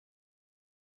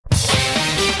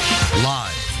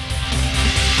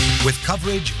with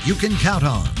coverage you can count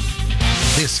on.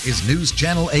 This is News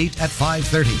Channel 8 at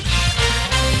 5:30.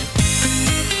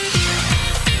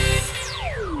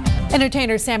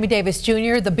 Entertainer Sammy Davis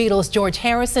Jr., the Beatles' George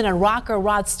Harrison, and rocker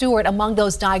Rod Stewart among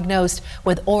those diagnosed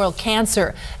with oral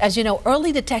cancer. As you know,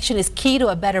 early detection is key to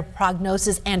a better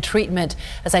prognosis and treatment.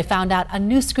 As I found out, a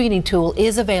new screening tool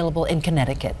is available in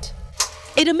Connecticut.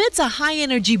 It emits a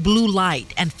high-energy blue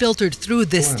light, and filtered through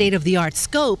this state-of-the-art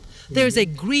scope, there's a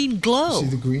green glow. See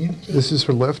the green? This is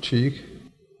her left cheek.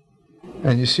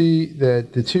 And you see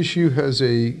that the tissue has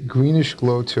a greenish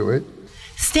glow to it.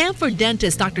 Stamford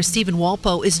Dentist Dr. Stephen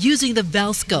Wolpo is using the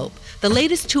VELscope, the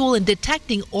latest tool in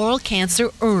detecting oral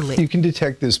cancer early. You can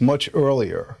detect this much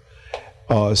earlier,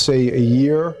 say a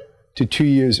year to 2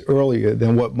 years earlier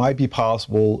than what might be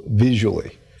possible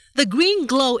visually. The green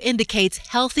glow indicates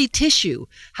healthy tissue.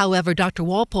 However, Dr.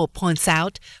 Wolpo points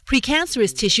out,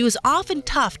 precancerous tissue is often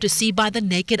tough to see by the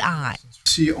naked eye.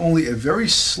 See only a very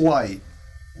slight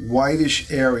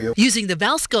whitish area. Using the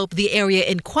VELscope, the area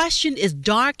in question is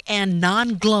dark and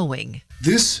non-glowing.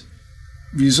 This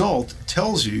result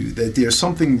tells you that there's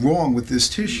something wrong with this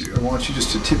tissue. I want you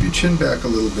just to tip your chin back a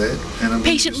little bit. And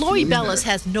Patient Lori Bellis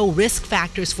has no risk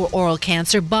factors for oral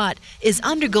cancer, but is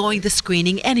undergoing the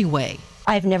screening anyway.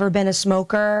 I've never been a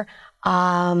smoker.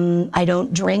 I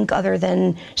don't drink other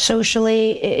than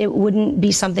socially. It wouldn't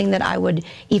be something that I would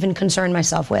even concern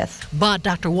myself with. But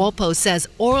Dr. Wolpo says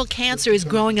oral cancer is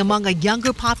growing among a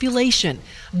younger population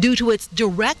due to its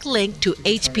direct link to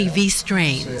HPV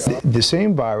strains. The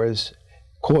same virus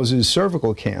causes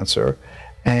cervical cancer,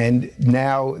 and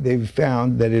now they've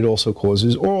found that it also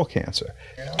causes oral cancer.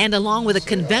 And along with a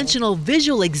conventional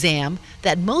visual exam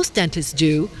that most dentists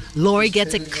do, Lori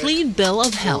gets a clean bill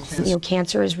of health. You know,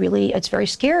 cancer is really, it's very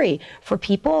scary for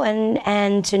people,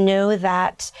 and to know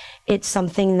that it's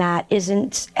something that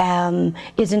isn't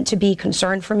to be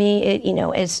concerned for me,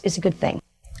 is a good thing.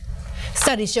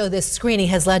 Studies show this screening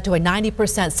has led to a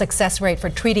 90% success rate for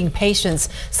treating patients.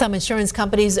 Some insurance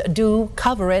companies do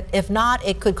cover it. If not,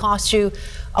 it could cost you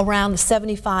around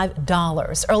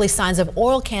 $75. Early signs of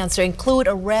oral cancer include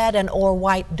a red and or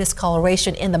white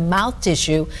discoloration in the mouth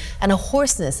tissue and a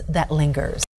hoarseness that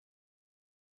lingers.